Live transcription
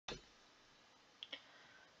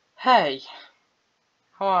Hey,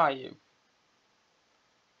 how are you?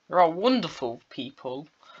 You're all wonderful people.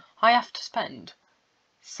 I have to spend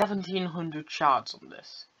 1,700 shards on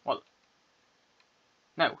this. Well,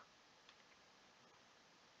 no.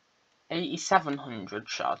 8,700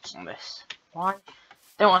 shards on this. Why?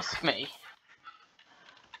 Don't ask me.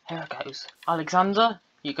 Here it goes. Alexander,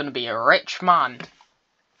 you're gonna be a rich man.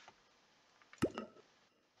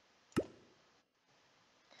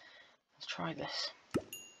 Let's try this.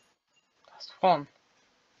 That's one.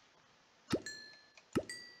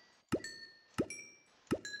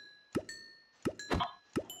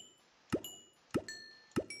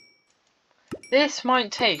 This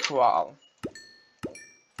might take a while.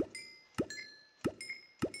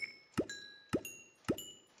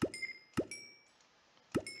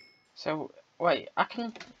 So, wait, I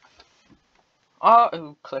can...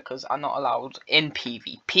 Auto clickers are not allowed in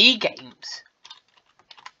PvP games.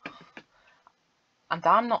 And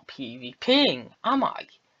I'm not PvPing, am I?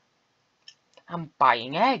 I'm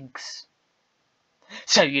buying eggs.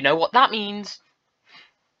 So you know what that means.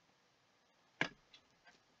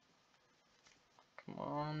 Come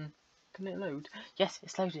on. Can it load? Yes,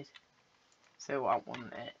 it's loaded. So I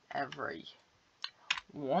want it every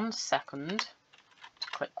 1 second to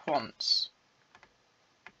click once.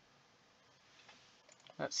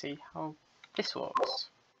 Let's see how this works.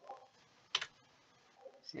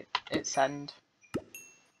 See, it send.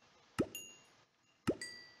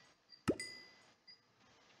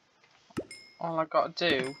 All I gotta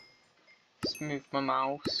do is move my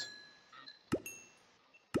mouse.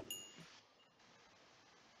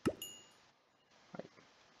 Wait,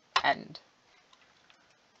 end.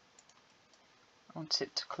 I want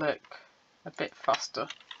it to click a bit faster.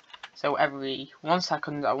 So every 1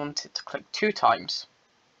 second I want it to click 2 times.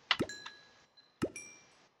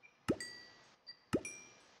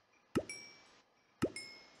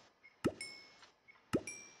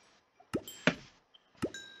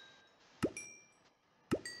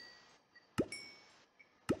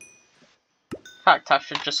 In fact, I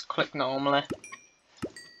should just click normally.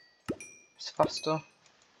 It's faster.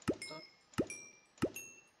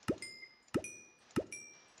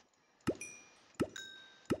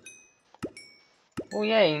 Oh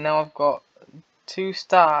yay, now I've got 2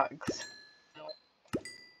 stacks.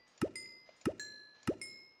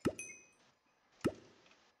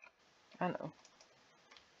 I know.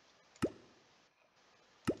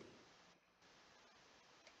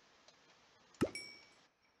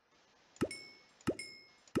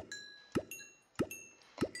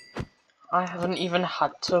 I haven't even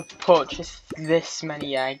had to purchase this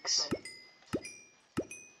many eggs.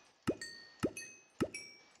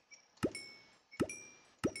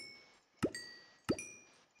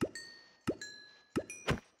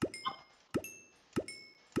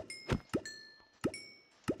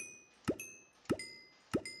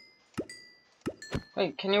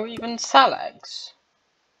 Wait, can you even sell eggs?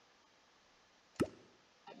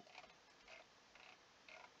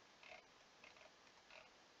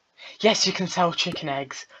 Yes, you can sell chicken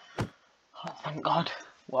eggs. Oh, thank God.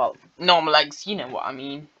 Well, normal eggs, you know what I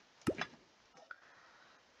mean.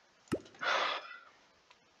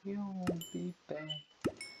 You'll be back.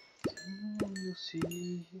 Soon you'll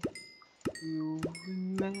see. You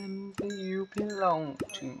remember you belong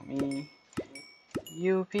to me.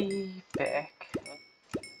 You'll be back.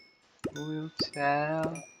 We'll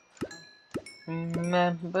tell.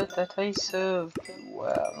 Remember that I served you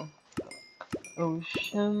well.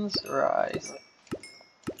 Oceans rise.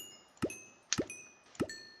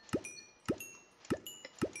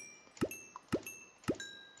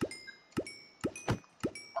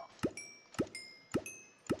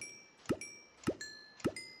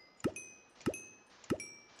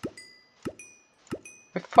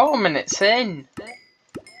 We're 4 minutes in.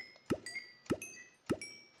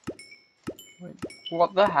 Wait,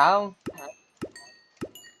 what the hell?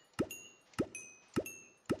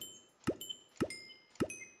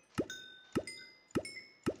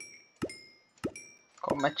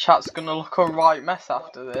 God, my chat's gonna look a right mess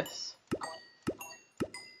after this.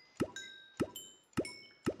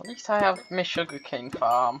 At least I have my sugarcane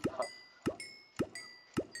farm. But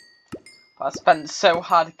I spent so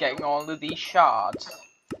hard getting all of these shards.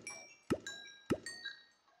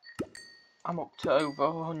 I'm up to over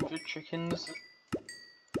 100 chickens.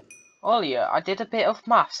 Earlier, I did a bit of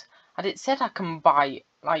maths, and it said I can buy,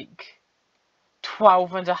 like,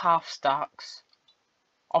 12.5 stacks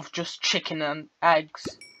of just chicken and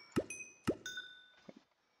eggs.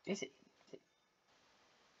 Is it?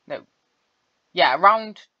 No. Yeah,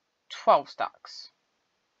 around 12 stacks.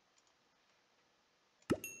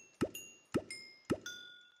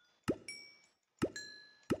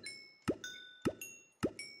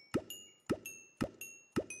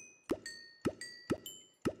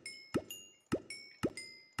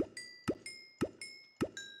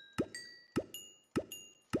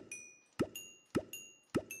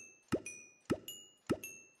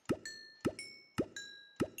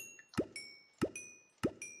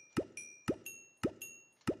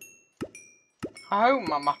 I hope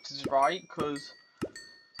my maths is right, because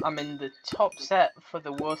I'm in the top set for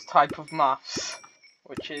the worst type of maths,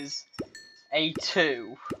 which is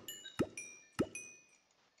A2.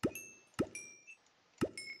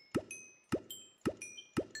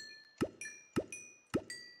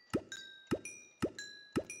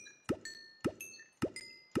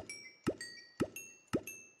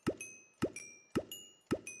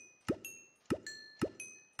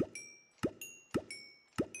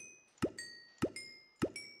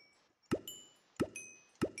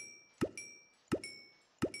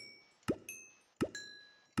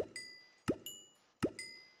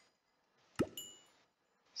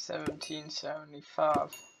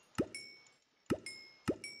 $17.75.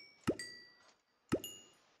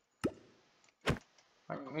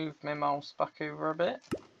 I'll move my mouse back over a bit.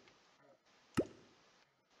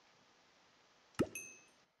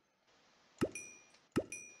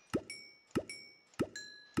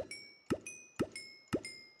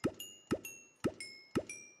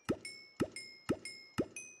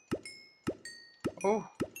 Oh,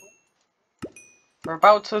 we're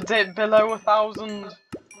about to dip below 1,000.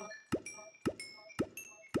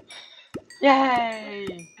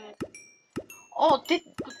 Yay! Oh,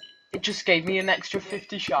 it just gave me an extra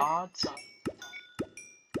 50 shards?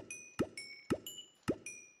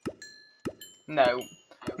 No,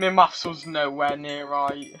 my maths was nowhere near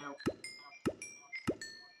right.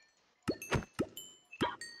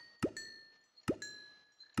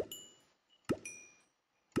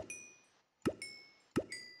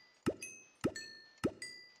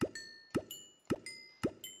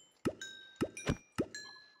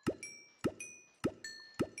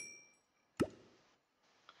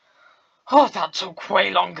 Oh, that took way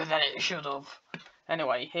longer than it should have.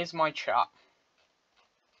 Anyway, here's my chat.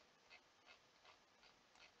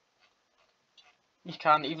 You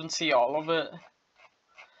can't even see all of it.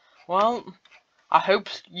 Well, I hope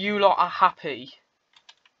you lot are happy.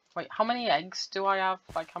 Wait, how many eggs do I have?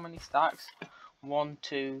 Like, how many stacks? 1,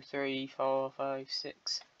 2, 3, 4, 5,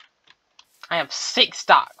 6. I have 6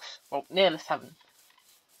 stacks. Well, nearly 7.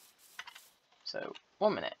 So,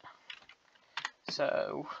 1 minute.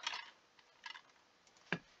 So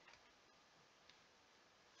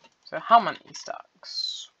how many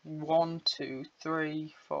stacks? 1, 2,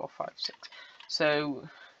 3, 4, 5, 6. So,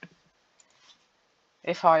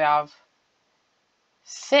 if I have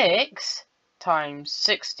 6 times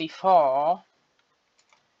 64,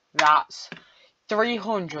 that's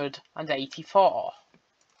 384.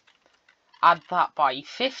 Add that by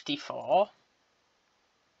 54.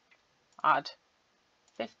 Add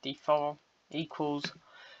 54 equals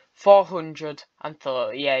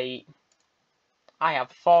 438. I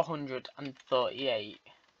have 438.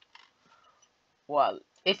 Well,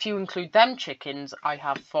 if you include them chickens, I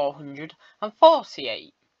have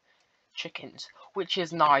 448 chickens, which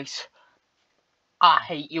is nice. I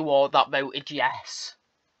hate you all that voted yes.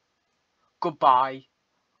 Goodbye.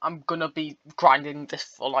 I'm gonna be grinding this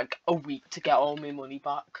for like a week to get all my money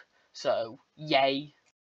back. So, yay.